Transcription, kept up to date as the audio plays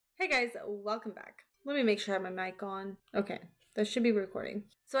Hey guys, welcome back. Let me make sure I have my mic on. Okay, that should be recording.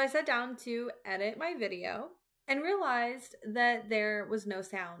 So I sat down to edit my video and realized that there was no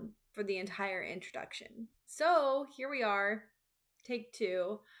sound for the entire introduction. So here we are, take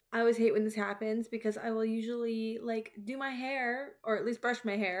two. I always hate when this happens because I will usually do my hair, or at least brush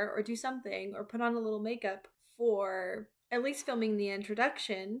my hair, or do something, or put on a little makeup for at least filming the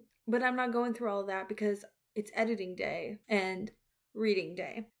introduction. But I'm not going through all of that because it's editing day and reading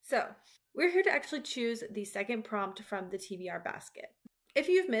day. So we're here to actually choose the second prompt from the TBR basket. If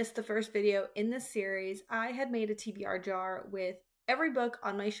you've missed the first video in this series, I had made a TBR jar with every book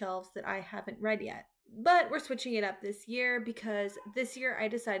on my shelves that I haven't read yet. But we're switching it up this year because this year I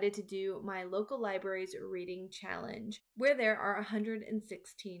decided to do my local library's reading challenge where there are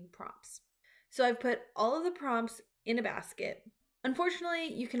 116 prompts. So I've put all of the prompts in a basket.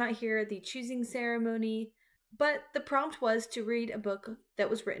 Unfortunately, you cannot hear the choosing ceremony, but the prompt was to read a book that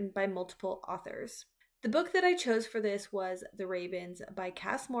was written by multiple authors. The book that I chose for this was The Ravens by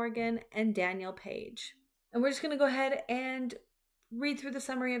Cass Morgan and Daniel Page. And we're just going to go ahead and read through the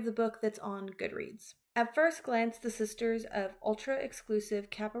summary of the book that's on Goodreads. At first glance, the sisters of ultra-exclusive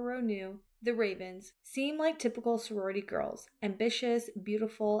Kappa Rho Nu, the Ravens, seem like typical sorority girls, ambitious,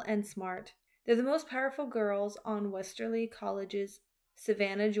 beautiful, and smart. They're the most powerful girls on Westerly College's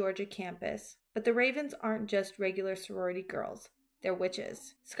Savannah, Georgia campus. But the Ravens aren't just regular sorority girls. They're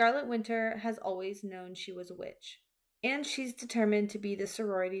witches. Scarlet Winter has always known she was a witch. And she's determined to be the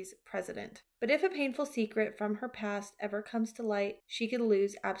sorority's president. But if a painful secret from her past ever comes to light, she could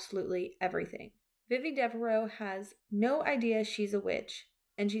lose absolutely everything. Vivi Devereaux has no idea she's a witch,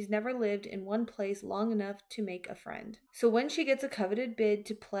 and she's never lived in one place long enough to make a friend. So when she gets a coveted bid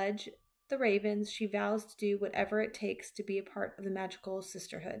to pledge the Ravens, she vows to do whatever it takes to be a part of the magical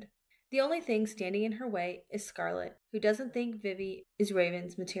sisterhood. The only thing standing in her way is Scarlet, who doesn't think Vivi is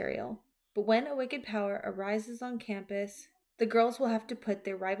Raven's material. But when a wicked power arises on campus, the girls will have to put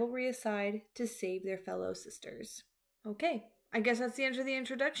their rivalry aside to save their fellow sisters. Okay, I guess that's the end of the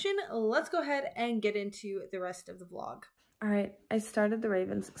introduction. Let's go ahead and get into the rest of the vlog. Alright, I started The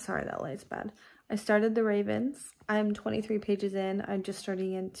Ravens. Sorry, that light's bad. I started The Ravens. I'm 23 pages in. I'm just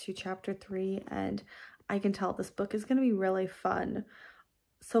starting into chapter 3, and I can tell this book is going to be really fun.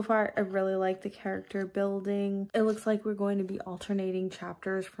 So far, I really like the character building. It looks like we're going to be alternating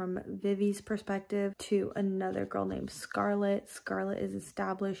chapters from Vivi's perspective to another girl named Scarlet. Scarlet is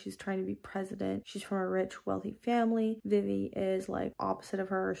established. She's trying to be president. She's from a rich, wealthy family. Vivi is like opposite of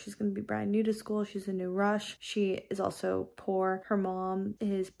her. She's going to be brand new to school. She's a new rush. She is also poor. Her mom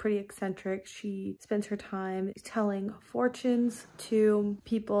is pretty eccentric. She spends her time telling fortunes to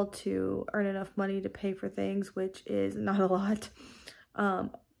people to earn enough money to pay for things, which is not a lot.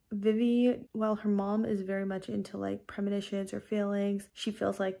 Vivi, while her mom is very much into like premonitions or feelings, she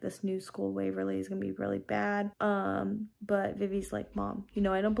feels like this new school Waverly is gonna be really bad. But Vivi's like, Mom, you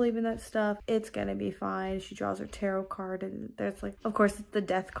know I don't believe in that stuff. It's gonna be fine. She draws her tarot card and there's like, of course it's the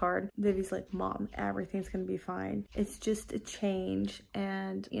death card. Vivi's like, Mom, everything's gonna be fine. It's just a change,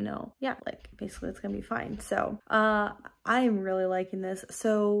 and you know, yeah, like basically it's gonna be fine. So I am really liking this.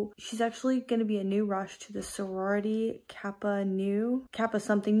 So she's actually going to be a new rush to the sorority Kappa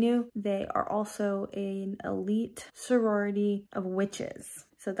something new. They are also an elite sorority of witches.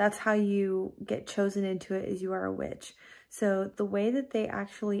 So that's how you get chosen into it, is you are a witch. So the way that they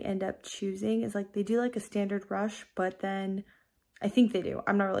actually end up choosing is like they do like a standard rush, but then I think they do.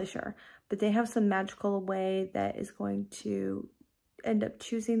 I'm not really sure. But they have some magical way that is going to end up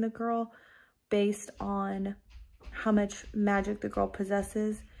choosing the girl based on how much magic the girl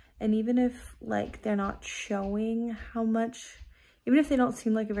possesses. And even if like they're not showing how much, even if they don't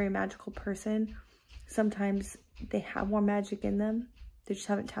seem like a very magical person, sometimes they have more magic in them they just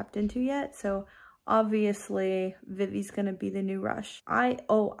haven't tapped into yet. So obviously Vivi's gonna be the new rush. I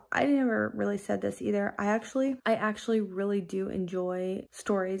never really said this either. I actually really do enjoy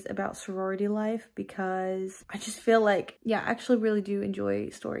stories about sorority life because I just feel like, yeah, I actually really do enjoy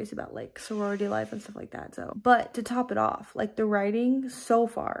stories about like sorority life and stuff like that. So, but to top it off, like the writing so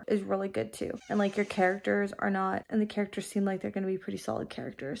far is really good too. And like your characters are not, and the characters seem like they're gonna be pretty solid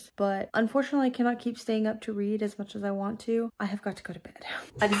characters. But unfortunately I cannot keep staying up to read as much as I want to. I have got to go to bed.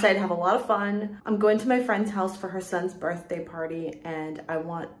 I decided to have a lot of fun. I'm going to my friend's house for her son's birthday party, and I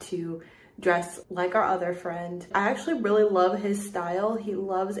want to dress like our other friend. I actually really love his style. He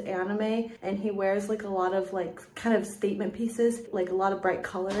loves anime and he wears like a lot of like kind of statement pieces, like a lot of bright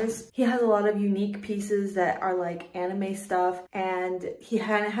colors. He has a lot of unique pieces that are like anime stuff, and he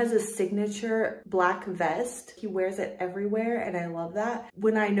has a signature black vest. He wears it everywhere and I love that.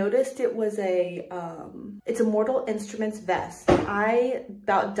 When I noticed it was it's a Mortal Instruments vest, I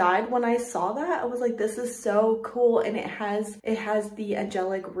about died when I saw that. I was like, this is so cool, and it has the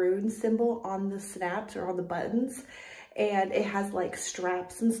angelic rune symbol on the snaps or on the buttons, and it has like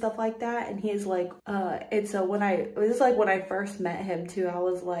straps and stuff like that. And he's like and so when I first met him too, I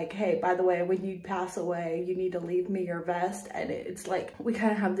was like, hey, by the way, when you pass away, you need to leave me your vest. And it's like we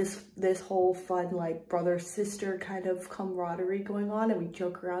kind of have this whole fun like brother sister kind of camaraderie going on, and we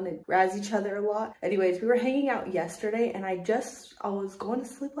joke around and razz each other a lot. Anyways, we were hanging out yesterday, and I was going to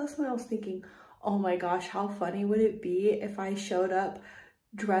sleep last night. I was thinking, oh my gosh, how funny would it be if I showed up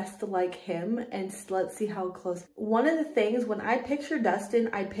dressed like him, and let's see how close. One of the things, when I picture Dustin,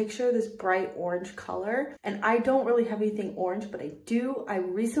 I picture this bright orange color, and I don't really have anything orange, but I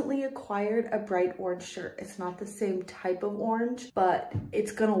recently acquired a bright orange shirt. It's not the same type of orange, but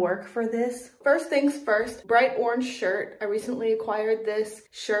it's gonna work for this. First things first, bright orange shirt. I recently acquired this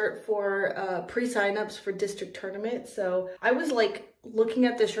shirt for pre-signups for district tournament. So I was like looking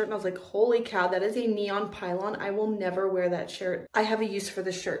at this shirt and I was like, holy cow, that is a neon pylon. I will never wear that shirt. I have a use for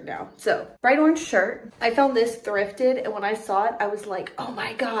this shirt now. So bright orange shirt. I found this thrifted, and when I saw it, I was like, oh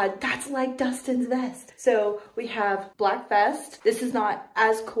my God, that's like Dustin's vest. So we have black vest. This is not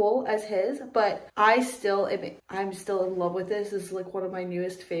as cool as his, but I'm still in love with this. This is like one of my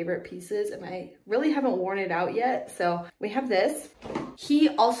newest favorite pieces, and I really haven't worn it out yet. So we have this. He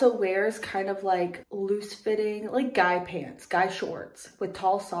also wears kind of like loose fitting, like guy pants, guy shorts with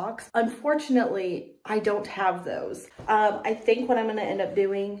tall socks. Unfortunately, I don't have those. I think what I'm gonna end up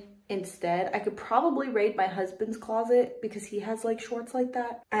doing instead, I could probably raid my husband's closet because he has like shorts like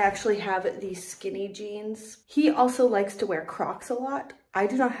that. I actually have these skinny jeans. He also likes to wear Crocs a lot. I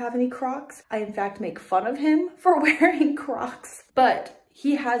do not have any Crocs. I in fact make fun of him for wearing Crocs, but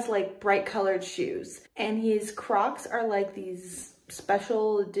he has like bright colored shoes, and his Crocs are like these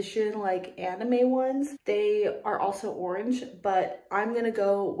special edition like anime ones. They are also orange, but I'm gonna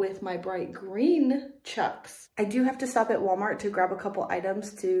go with my bright green Chucks. I do have to stop at Walmart to grab a couple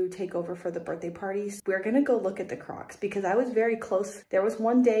items to take over for the birthday parties. We're gonna go look at the Crocs because I was very close. There was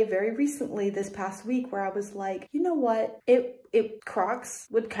one day very recently this past week where I was like, you know what, Crocs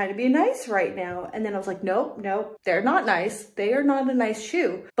would kind of be nice right now. And then I was like, nope, they're not nice. They are not a nice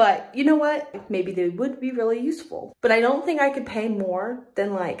shoe. But you know what? Maybe they would be really useful. But I don't think I could pay more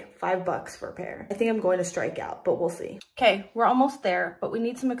than like $5 for a pair. I think I'm going to strike out, but we'll see. Okay, we're almost there, but we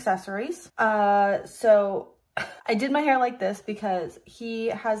need some accessories. So I did my hair like this because he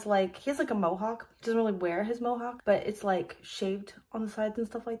has like a mohawk. He doesn't really wear his mohawk, but it's like shaved on the sides and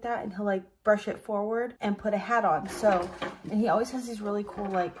stuff like that, and he'll like brush it forward and put a hat on. So, and he always has these really cool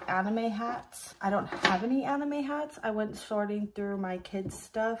like anime hats. I don't have any anime hats. I went sorting through my kids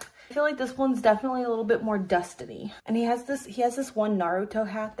stuff. I feel like this one's definitely a little bit more Dustin-y. And he has this one Naruto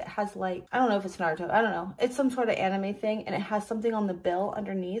hat that has like, I don't know if it's Naruto, I don't know. It's some sort of anime thing, and it has something on the bill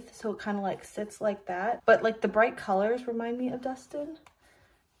underneath, so it kind of like sits like that. But like the bright colors remind me of Dustin.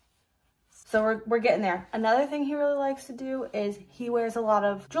 So we're getting there. Another thing he really likes to do is he wears a lot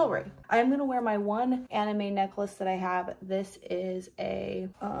of jewelry. I'm gonna wear my one anime necklace that I have. This is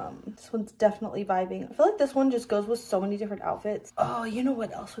this one's definitely vibing. I feel like this one just goes with so many different outfits. Oh, you know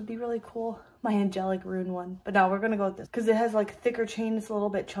what else would be really cool? My angelic rune one. But no, we're gonna go with this because it has like thicker chain. It's a little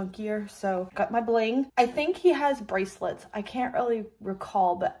bit chunkier. So got my bling. I think he has bracelets. I can't really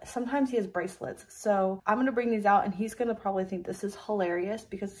recall, but sometimes he has bracelets. So I'm gonna bring these out, and he's gonna probably think this is hilarious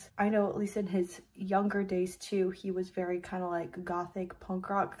because I know at least in his younger days too, he was very kind of like gothic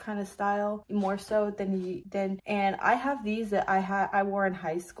punk rock kind of style, more so than and I have these that I wore in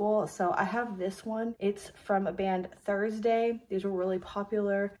high school. So I have this one. It's from a band Thursday. These were really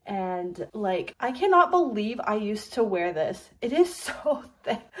popular, and like I cannot believe I used to wear this. It is so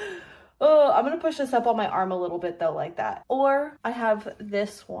thick. Oh, I'm gonna push this up on my arm a little bit though, like that. Or I have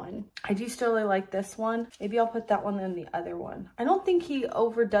this one. I do still really like this one. Maybe I'll put that one in the other one. I don't think he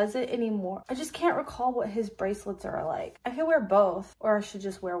overdoes it anymore. I just can't recall what his bracelets are like. I could wear both, or I should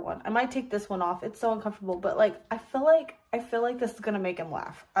just wear one. I might take this one off. It's so uncomfortable, but like I feel like this is gonna make him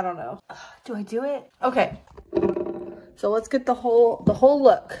laugh. I don't know. Do I do it? Okay. So let's get the whole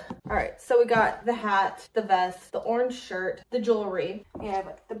look. All right, so we got the hat, the vest, the orange shirt, the jewelry. We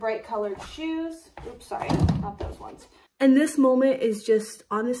have the bright colored shoes. Oops, sorry, not those ones. And this moment is just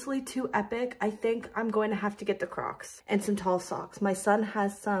honestly too epic. I think I'm going to have to get the Crocs and some tall socks. My son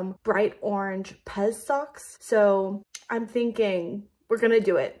has some bright orange Pez socks. So I'm thinking we're gonna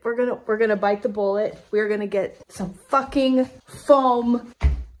do it. We're gonna bite the bullet. We're gonna get some fucking foam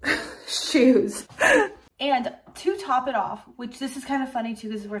shoes. And to top it off, which this is kind of funny too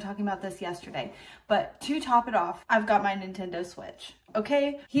because we were talking about this yesterday, but to top it off, I've got my Nintendo Switch.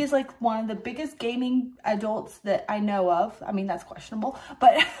 Okay, he is like one of the biggest gaming adults that I know of. I mean, that's questionable,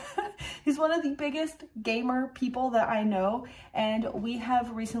 but he's one of the biggest gamer people that I know. And we have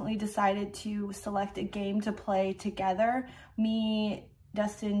recently decided to select a game to play together. Me,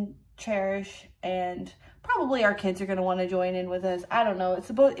 Dustin, Cherish, and probably our kids are going to want to join in with us. I don't know.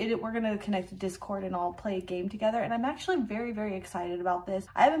 It's about it. We're going to connect to Discord and all play a game together. And I'm actually very, very excited about this.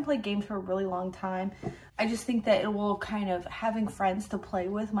 I haven't played games for a really long time. I just think that it will kind of, having friends to play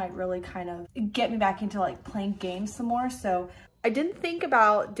with might really kind of get me back into like playing games some more. So I didn't think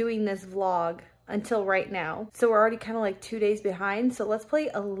about doing this vlog until right now. So we're already kind of like 2 days behind. So let's play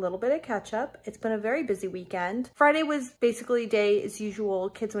a little bit of catch up. It's been a very busy weekend. Friday was basically day as usual.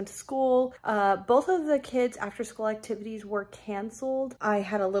 Kids went to school. Both of the kids' after school activities were canceled. I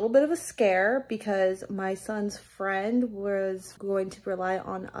had a little bit of a scare because my son's friend was going to rely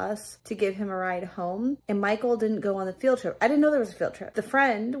on us to give him a ride home. And Michael didn't go on the field trip. I didn't know there was a field trip. The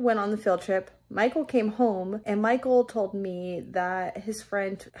friend went on the field trip. Michael came home and Michael told me that his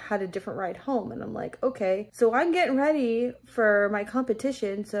friend had a different ride home, and I'm like, okay. So I'm getting ready for my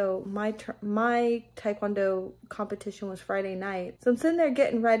competition. So my taekwondo competition was Friday night. So I'm sitting there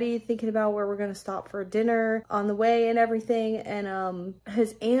getting ready, thinking about where we're gonna stop for dinner on the way and everything. And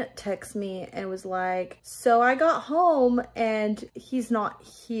his aunt texted me and was like, so I got home and he's not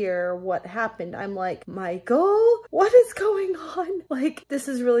here. What happened? I'm like, Michael, what is going on? Like, this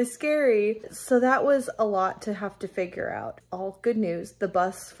is really scary. So that was a lot to have to figure out. All good news, the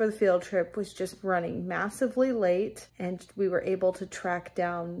bus for the field trip was just running massively late and we were able to track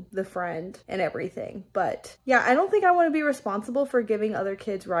down the friend and everything. But yeah, I don't think I want to be responsible for giving other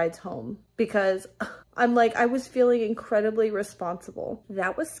kids rides home because I'm like, I was feeling incredibly responsible.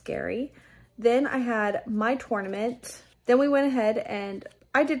 That was scary. Then I had my tournament. Then we went ahead and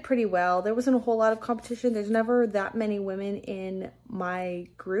I did pretty well. There wasn't a whole lot of competition. There's never that many women in my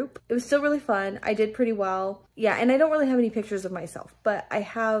group. It was still really fun. I did pretty well. Yeah, and I don't really have any pictures of myself, but I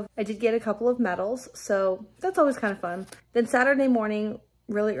did get a couple of medals, so that's always kind of fun. Then Saturday morning,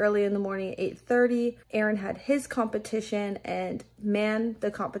 really early in the morning, 8:30, Aaron had his competition, and man,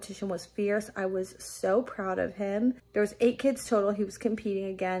 the competition was fierce. I was so proud of him. There was 8 kids total he was competing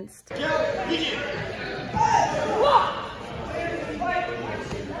against.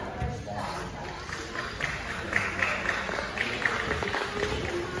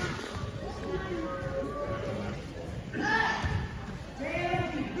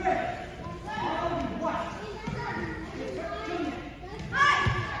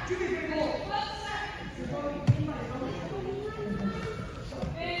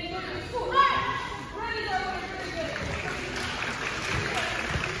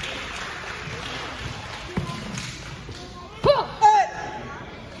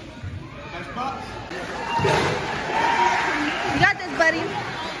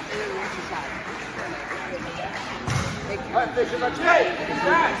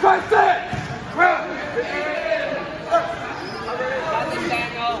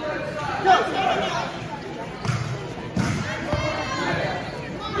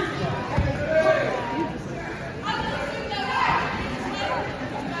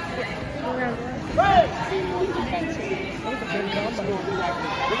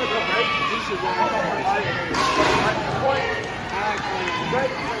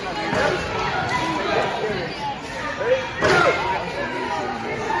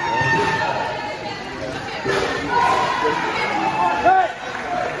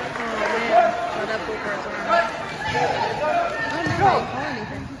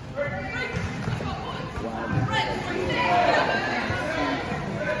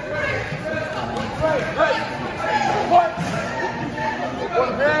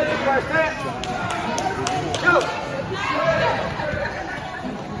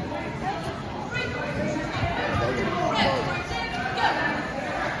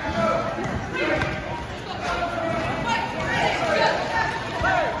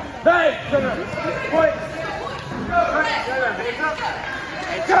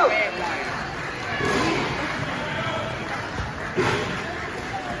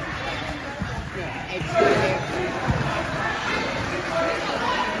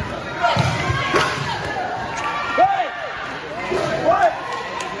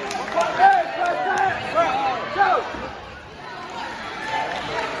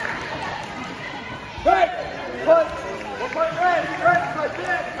 Break. Put. 1 point red. Break. Right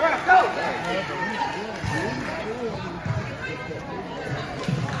there. All right, go.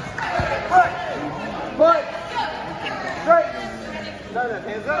 Break. Put. Straight. No,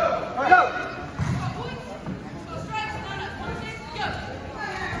 hands up. All right, go.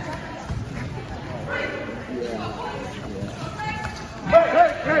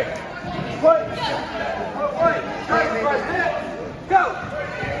 Great. Put. Put one. Straight. Right there. Go.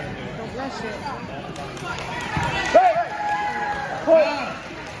 Don't rush it. Break. Put.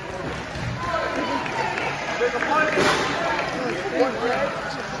 Take a point. One red.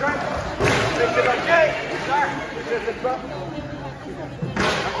 Straight. Make it okay. Sorry. Just a bump.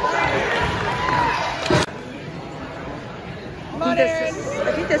 I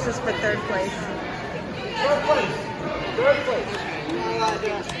think this is for third place. Third place.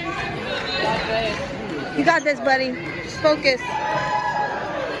 You got this, buddy. Just focus.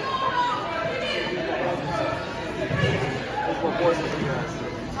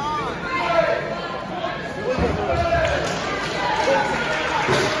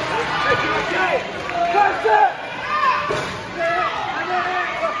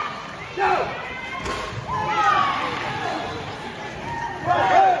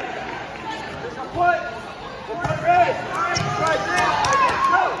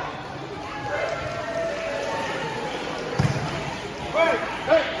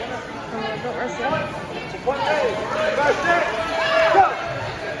 Don't rush it.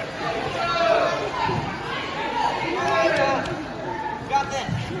 Got that.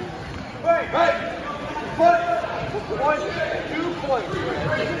 Right. Put. 1, 2 points.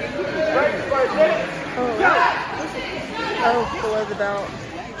 Right. Go. Oh, below the belt.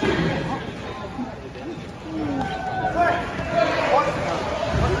 Right.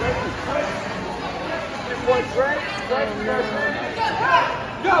 2 points. Right.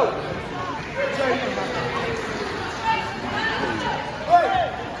 Go.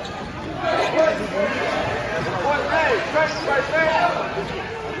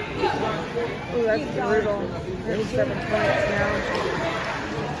 Oh, that's brutal. There's 7 points now.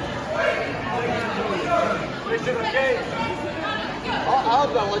 I'll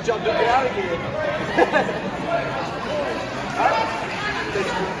let y'all get out of here.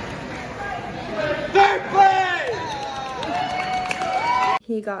 Third place!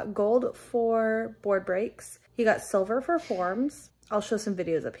 He got gold for board breaks. He got silver for forms. I'll show some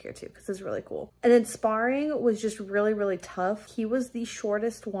videos up here too because it's really cool. And then sparring was just really, really tough. He was the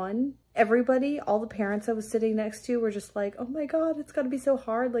shortest one. Everybody, all the parents I was sitting next to were just like, oh my God, it's gotta be so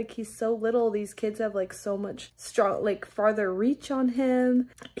hard. Like, he's so little. These kids have like so much strong, like farther reach on him.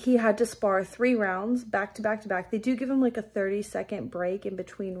 He had to spar 3 rounds back to back to back. They do give him like a 30-second break in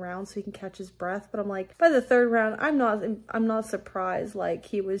between rounds so he can catch his breath. But I'm like, by the 3rd round, I'm not surprised. Like,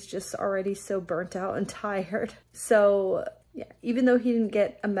 he was just already so burnt out and tired. So yeah, even though he didn't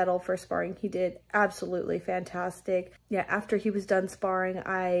get a medal for sparring, he did absolutely fantastic. Yeah, after he was done sparring,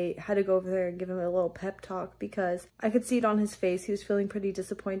 I had to go over there and give him a little pep talk because I could see it on his face. He was feeling pretty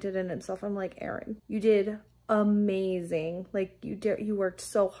disappointed in himself. I'm like, Aaron, you did amazing. Like, you worked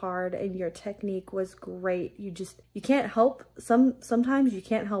so hard and your technique was great. You can't help, sometimes you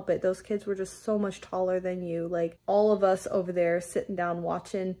can't help it. Those kids were just so much taller than you. Like, all of us over there sitting down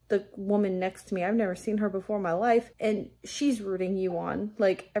watching the woman next to me, I've never seen her before in my life, and she's rooting you on.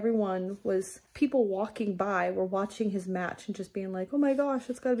 Like, people walking by were watching his match and just being like, oh my gosh,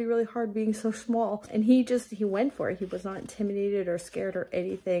 it's gotta be really hard being so small. And he went for it. He was not intimidated or scared or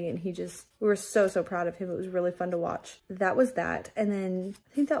anything, and we were so proud of him. It was really fun to watch. That was that. And then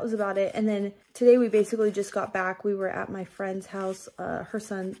I think that was about it. And then today we basically just got back. We were at my friend's house, for her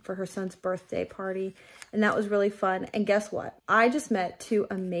son's birthday party, and that was really fun. And guess what? I just met 2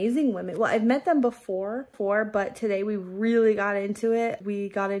 amazing women. Well, I've met them before, but today we really got into it. We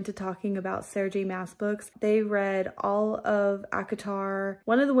got into talking about Sarah J. Maas books. They read all of ACOTAR.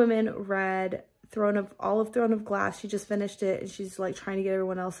 One of the women read all of Throne of Glass. She just finished it and she's like trying to get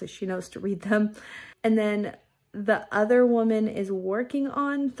everyone else that she knows to read them. And then the other woman is working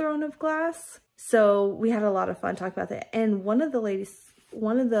on Throne of Glass. So we had a lot of fun talking about that. And one of the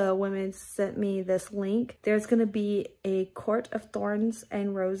women sent me this link. There's going to be a Court of Thorns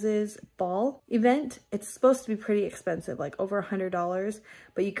and Roses ball event. It's supposed to be pretty expensive, like over $100,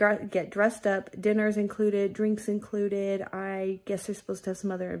 but you get dressed up, dinners included, drinks included. I guess they're supposed to have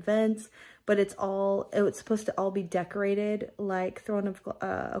some other events, but it was supposed to all be decorated like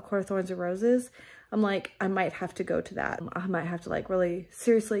A Court of Thorns and Roses. I'm like, I might have to go to that. I might have to like really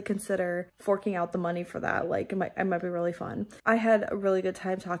seriously consider forking out the money for that. Like it might be really fun. I had a really good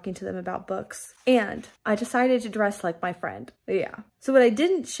time talking to them about books, and I decided to dress like my friend. Yeah. So what I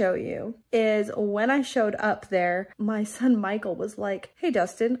didn't show you is when I showed up there, my son Michael was like, "Hey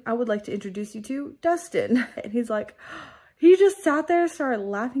Dustin, I would like to introduce you to Dustin." And he's like, he just sat there, started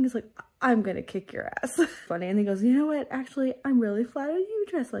laughing. He's like, "I'm gonna kick your ass." Funny. And he goes, "You know what? Actually, I'm really flattered you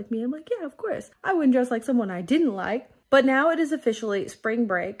dress like me." I'm like, "Yeah, of course. I wouldn't dress like someone I didn't like." But now it is officially spring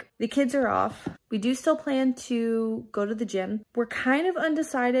break. The kids are off. We do still plan to go to the gym. We're kind of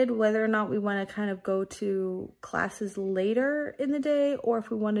undecided whether or not we want to kind of go to classes later in the day or if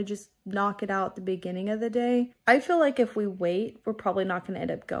we want to just knock it out at the beginning of the day. I feel like if we wait, we're probably not going to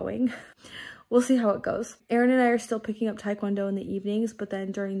end up going. We'll see how it goes. Aaron and I are still picking up Taekwondo in the evenings, but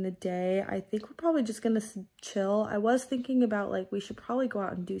then during the day, I think we're probably just gonna chill. I was thinking about like, we should probably go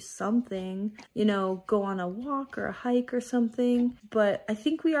out and do something, you know, go on a walk or a hike or something. But I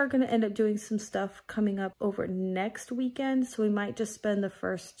think we are gonna end up doing some stuff coming up over next weekend. So we might just spend the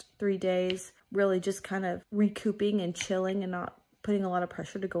first 3 days really just kind of recouping and chilling and not putting a lot of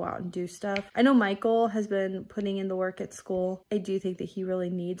pressure to go out and do stuff. I know Michael has been putting in the work at school. I do think that he really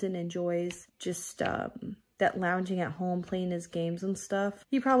needs and enjoys just that lounging at home, playing his games and stuff.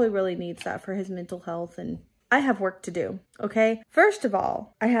 He probably really needs that for his mental health, and I have work to do, okay? First of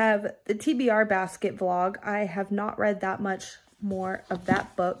all, I have the TBR Basket vlog. I have not read that much more of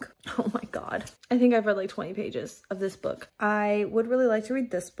that book. Oh my god. I think I've read like 20 pages of this book. I would really like to read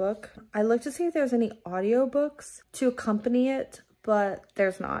this book. I looked to see if there's any audiobooks to accompany it, but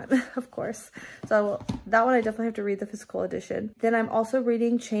there's not, of course. So that one I definitely have to read the physical edition. Then I'm also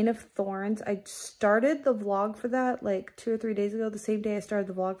reading Chain of Thorns. I started the vlog for that like 2 or 3 days ago, the same day I started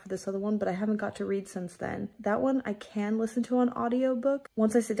the vlog for this other one, but I haven't got to read since then. That one I can listen to on audiobook.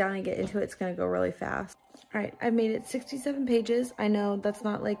 Once I sit down and get into it, it's gonna go really fast. All right, I've made it 67 pages. I know that's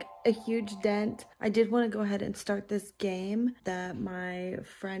not like a huge dent. I did want to go ahead and start this game that my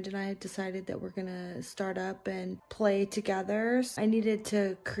friend and I decided that we're gonna start up and play together. I needed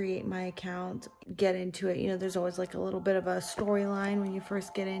to create my account, get into it. You know, there's always like a little bit of a storyline when you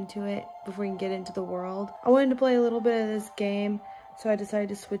first get into it before you can get into the world. I wanted to play a little bit of this game, so I decided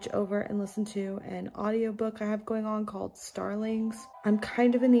to switch over and listen to an audiobook I have going on called Starlings. I'm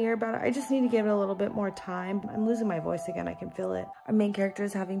kind of in the air about it. I just need to give it a little bit more time. I'm losing my voice again. I can feel it. Our main character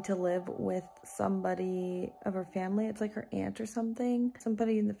is having to live with somebody of her family. It's like her aunt or something.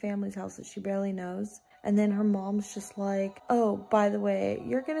 Somebody in the family's house that she barely knows. And then her mom's just like, "Oh, by the way,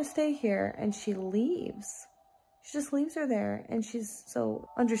 you're gonna stay here." And she leaves. She just leaves her there. And she's so,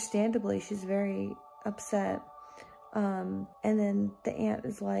 understandably, she's very upset. And then the aunt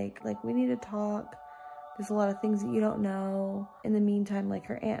is like, "We need to talk. There's a lot of things that you don't know." In the meantime, like,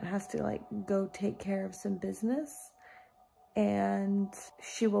 her aunt has to like go take care of some business, and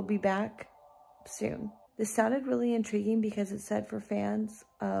she will be back soon. This sounded really intriguing because it said for fans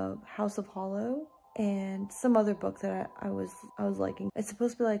of House of Hollow and some other book that I was liking. It's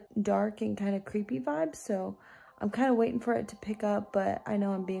supposed to be like dark and kind of creepy vibes, so I'm kind of waiting for it to pick up, but I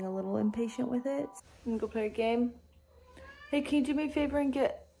know I'm being a little impatient with it. I'm gonna go play a game. Hey, can you do me a favor and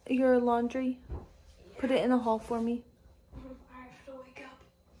get your laundry? Yeah. Put it in the hall for me. I have to wake up.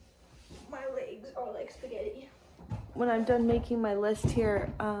 My legs are like spaghetti. When I'm done making my list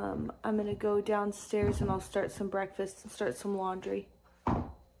here, I'm gonna go downstairs and I'll start some breakfast and start some laundry.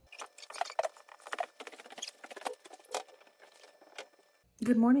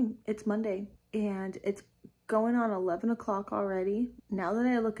 Good morning. It's Monday and it's going on 11 o'clock already. Now that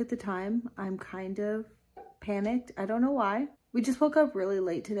I look at the time, I'm kind of panicked. I don't know why. We just woke up really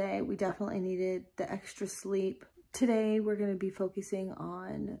late today. We definitely needed the extra sleep. Today, we're going to be focusing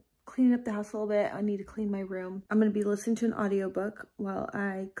on cleaning up the house a little bit. I need to clean my room. I'm going to be listening to an audiobook while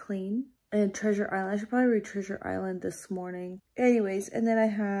I clean. And Treasure Island. I should probably read Treasure Island this morning. Anyways, and then I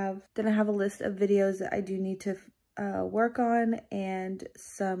have a list of videos that I do need to work on and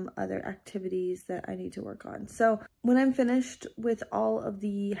some other activities that I need to work on. So when I'm finished with all of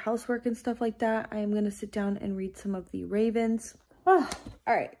the housework and stuff like that, I am going to sit down and read some of the Ravens. Oh,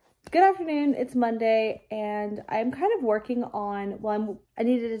 all right. Good afternoon. It's Monday and I'm kind of working on, well, I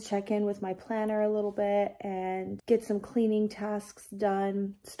needed to check in with my planner a little bit and get some cleaning tasks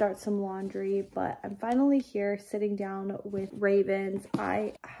done, start some laundry, but I'm finally here sitting down with Ravens.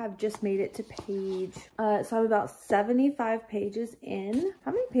 I have just made it to page, so I'm about 75 pages in.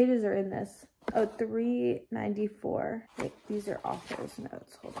 How many pages are in this? Oh, 394. Wait, these are author's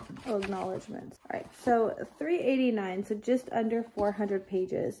notes. Hold on. Oh, acknowledgements. All right, so 389, so just under 400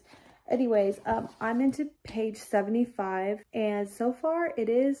 pages. Anyways, I'm into page 75 and so far it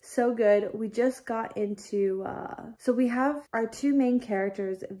is so good. We just got into, so we have our two main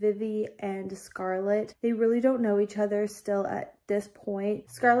characters, Vivi and Scarlet. They really don't know each other still at this point.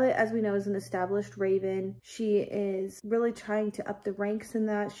 Scarlet, as we know, is an established raven. She is really trying to up the ranks in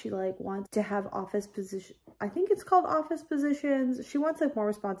that. She like wants to have office position. I think it's called office positions. She wants like more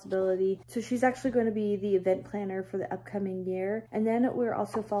responsibility. So she's actually going to be the event planner for the upcoming year. And then we're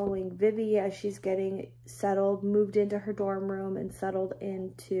also following Vivi as she's getting settled, moved into her dorm room and settled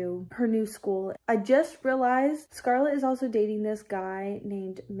into her new school. I just realized Scarlet is also dating this guy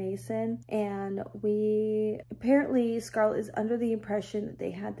named Mason, and apparently Scarlet is under the impression that they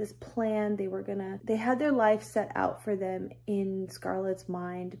had this plan. They had their life set out for them in Scarlet's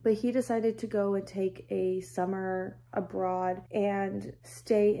mind, but he decided to go and take a summer abroad and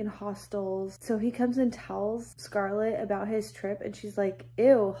stay in hostels. So he comes and tells Scarlet about his trip and she's like,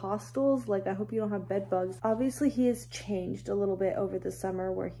 ew, hostels? Like, I hope you don't have bed bugs. Obviously he has changed a little bit over the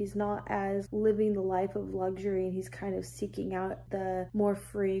summer where he's not as living the life of luxury and he's kind of seeking out the more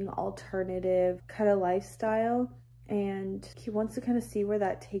freeing alternative kind of lifestyle. And he wants to kind of see where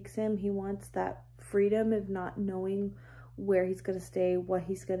that takes him. He wants that freedom of not knowing where he's going to stay, what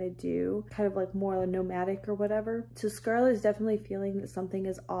he's going to do, kind of like more nomadic or whatever. So Scarlet is definitely feeling that something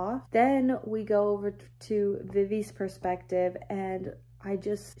is off. Then we go over to Vivi's perspective, and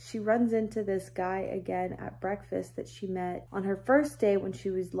she runs into this guy again at breakfast that she met on her first day when she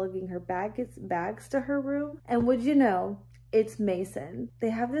was lugging her bags to her room. And would you know, it's Mason. They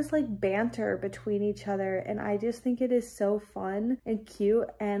have this like banter between each other and I just think it is so fun and cute.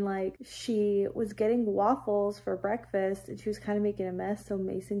 And like, she was getting waffles for breakfast and she was kind of making a mess, so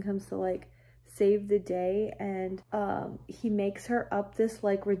Mason comes to like save the day, and he makes her up this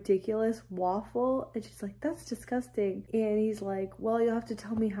like ridiculous waffle and she's like, that's disgusting, and he's like, well, you'll have to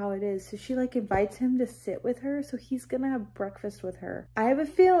tell me how it is. So she like invites him to sit with her, so he's gonna have breakfast with her. I have a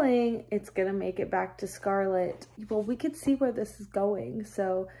feeling it's gonna make it back to Scarlet. Well, we could see where this is going,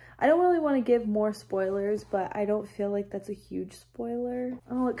 so I don't really want to give more spoilers, but I don't feel like that's a huge spoiler.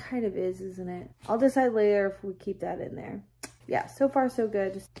 Oh, it kind of is, isn't it? I'll decide later if we keep that in there. Yeah, so far so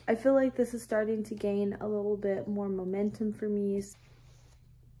good. I feel like this is starting to gain a little bit more momentum for me.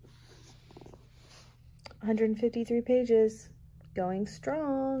 153 pages, going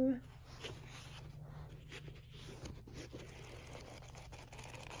strong.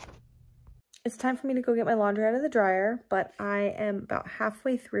 It's time for me to go get my laundry out of the dryer, but I am about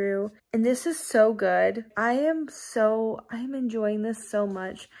halfway through and this is so good. I'm enjoying this so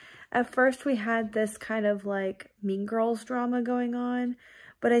much. At first we had this kind of like Mean Girls drama going on,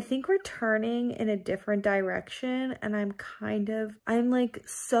 but I think we're turning in a different direction and I'm like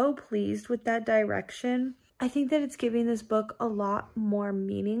so pleased with that direction. I think that it's giving this book a lot more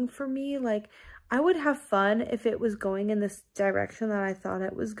meaning for me. Like, I would have fun if it was going in this direction that I thought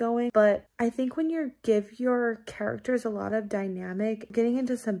it was going, but I think when you give your characters a lot of dynamic, getting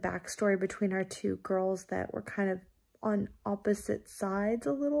into some backstory between our two girls that were kind of on opposite sides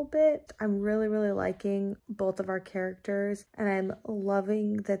a little bit. I'm really, really liking both of our characters, and I'm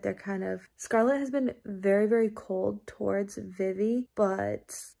loving that they're kind of... Scarlet has been very, very cold towards Vivi,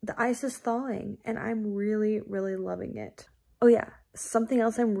 but the ice is thawing, and I'm really, really loving it. Oh yeah, something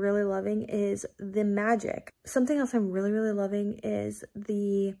else I'm really loving is the magic. Something else I'm really, really loving is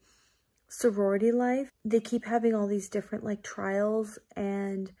the sorority life. They keep having all these different like trials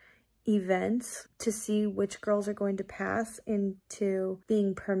and events to see which girls are going to pass into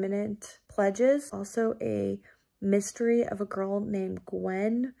being permanent pledges. Also a mystery of a girl named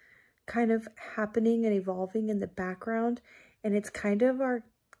Gwen kind of happening and evolving in the background, and it's kind of our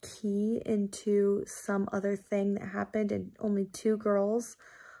key into some other thing that happened, and only 2 girls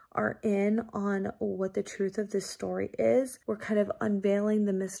are in on what the truth of this story is. We're kind of unveiling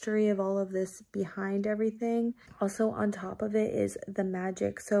the mystery of all of this behind everything. Also on top of it is the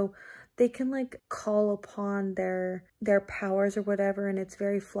magic, so they can like call upon their powers or whatever, and it's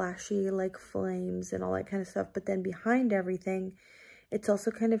very flashy, like flames and all that kind of stuff. But then behind everything, it's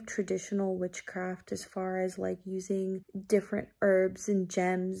also kind of traditional witchcraft as far as like using different herbs and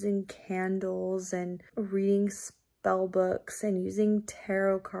gems and candles and reading spell books and using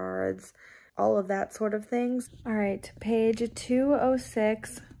tarot cards, all of that sort of things. All right, page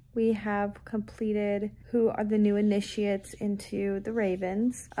 206. We have completed who are the new initiates into the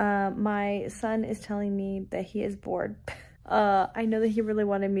Ravens. My son is telling me that he is bored. I know that he really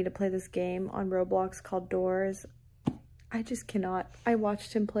wanted me to play this game on Roblox called Doors. I just cannot. I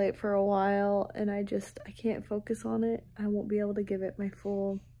watched him play it for a while and I can't focus on it. I won't be able to give it my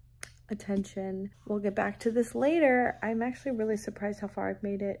full attention. We'll get back to this later. I'm actually really surprised how far I've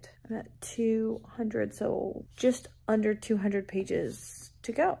made it. I'm at 200, so just under 200 pages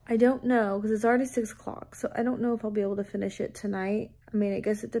to go. I don't know, because it's already 6 o'clock, so I don't know if I'll be able to finish it tonight. I mean, I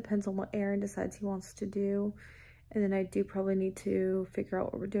guess it depends on what Aaron decides he wants to do. And then I do probably need to figure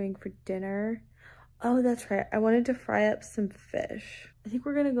out what we're doing for dinner. Oh, that's right. I wanted to fry up some fish. I think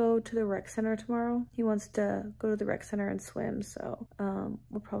we're gonna go to the rec center tomorrow. He wants to go to the rec center and swim, so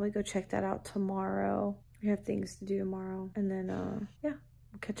we'll probably go check that out tomorrow. We have things to do tomorrow. And then, yeah,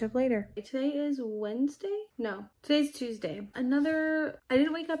 we'll catch up later. Today is Wednesday? No, today's Tuesday. I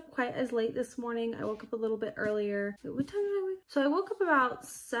didn't wake up quite as late this morning. I woke up a little bit earlier. Wait, what time did I wake? So I woke up about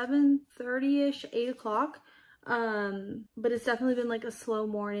 7:30-ish, 8 o'clock. But it's definitely been like a slow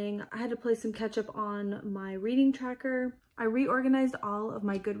morning. I had to play some catch up on my reading tracker. I reorganized all of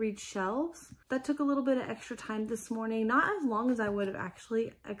my Goodreads shelves. That took a little bit of extra time this morning, not as long as I would have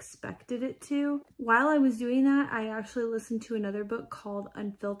actually expected it to. While I was doing that, I actually listened to another book called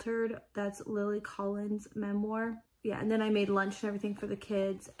Unfiltered. That's Lily Collins' memoir. Yeah, and then I made lunch and everything for the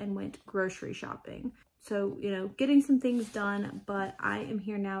kids and went grocery shopping. So, you know, getting some things done, but I am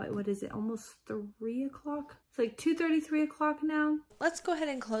here now at, what is it, almost 3 o'clock? It's like 2:30, 3 o'clock now. Let's go ahead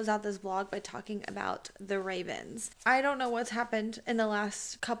and close out this vlog by talking about the Ravens. I don't know what's happened in the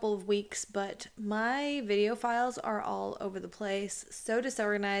last couple of weeks, but my video files are all over the place. So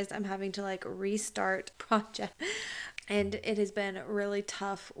disorganized, I'm having to like restart project. And it has been really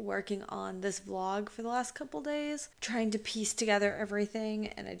tough working on this vlog for the last couple days, trying to piece together everything,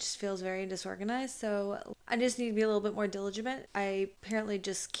 and it just feels very disorganized. So I just need to be a little bit more diligent. I apparently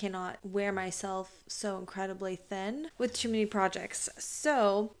just cannot wear myself so incredibly thin with too many projects.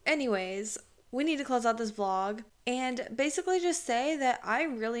 So anyways, we need to close out this vlog and basically just say that I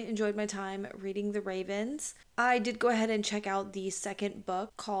really enjoyed my time reading The Ravens. I did go ahead and check out the second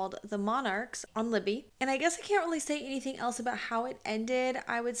book called The Monarchs on Libby. And I guess I can't really say anything else about how it ended.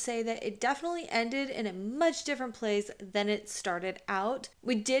 I would say that it definitely ended in a much different place than it started out.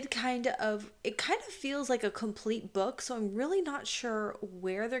 It kind of feels like a complete book, so I'm really not sure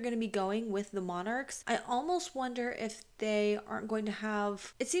where they're going to be going with the Monarchs. I almost wonder if they aren't going to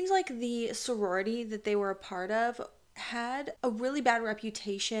have... It seems like the sorority that they were a part of had a really bad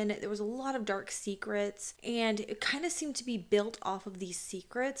reputation. There was a lot of dark secrets, and it kind of seemed to be built off of these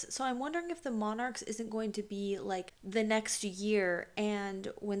secrets. So I'm wondering if the Monarchs isn't going to be like the next year, and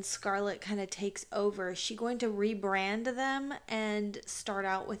when Scarlet kind of takes over, is she going to rebrand them and start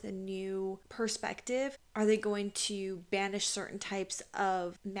out with a new perspective? Are they going to banish certain types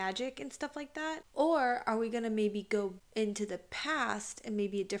of magic and stuff like that? Or are we going to maybe go into the past and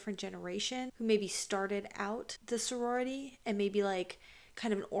maybe a different generation who maybe started out the sorority and maybe like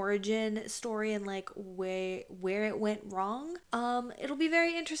kind of an origin story and like where it went wrong? It'll be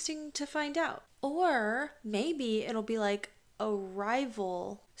very interesting to find out. Or maybe it'll be like a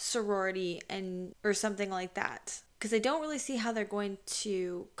rival sorority or something like that. Because I don't really see how they're going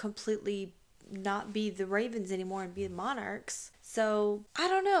to completely not be the Ravens anymore and be the Monarchs. So I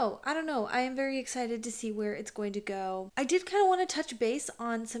don't know. I am very excited to see where it's going to go. I did kind of want to touch base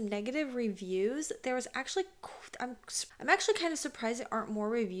on some negative reviews. There was actually, I'm actually kind of surprised there aren't more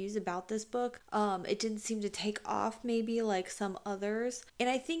reviews about this book. It didn't seem to take off maybe like some others. And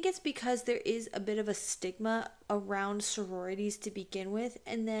I think it's because there is a bit of a stigma around sororities to begin with.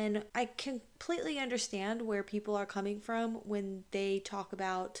 And then I completely understand where people are coming from when they talk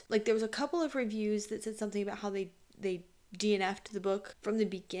about, like, there was a couple of reviews that said something about how they DNF'd the book from the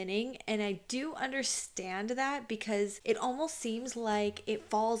beginning, and I do understand that because it almost seems like it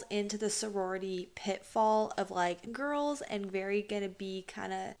falls into the sorority pitfall of like girls and very gonna be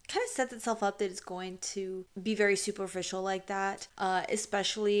kind of sets itself up that it's going to be very superficial like that,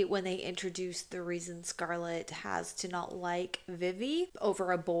 especially when they introduce the reason Scarlet has to not like Vivi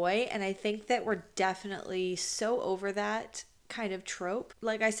over a boy. And I think that we're definitely so over that kind of trope.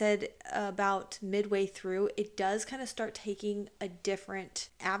 Like I said, about midway through, it does kind of start taking a different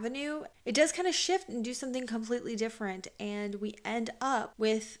avenue. It does kind of shift and do something completely different, and we end up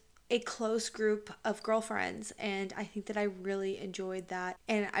with a close group of girlfriends, and I think that I really enjoyed that.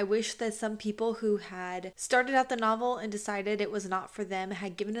 And I wish that some people who had started out the novel and decided it was not for them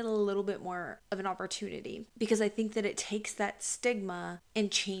had given it a little bit more of an opportunity, because I think that it takes that stigma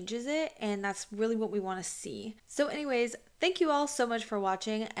and changes it, and that's really what we want to see. So anyways, thank you all so much for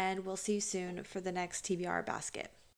watching, and we'll see you soon for the next TBR Basket.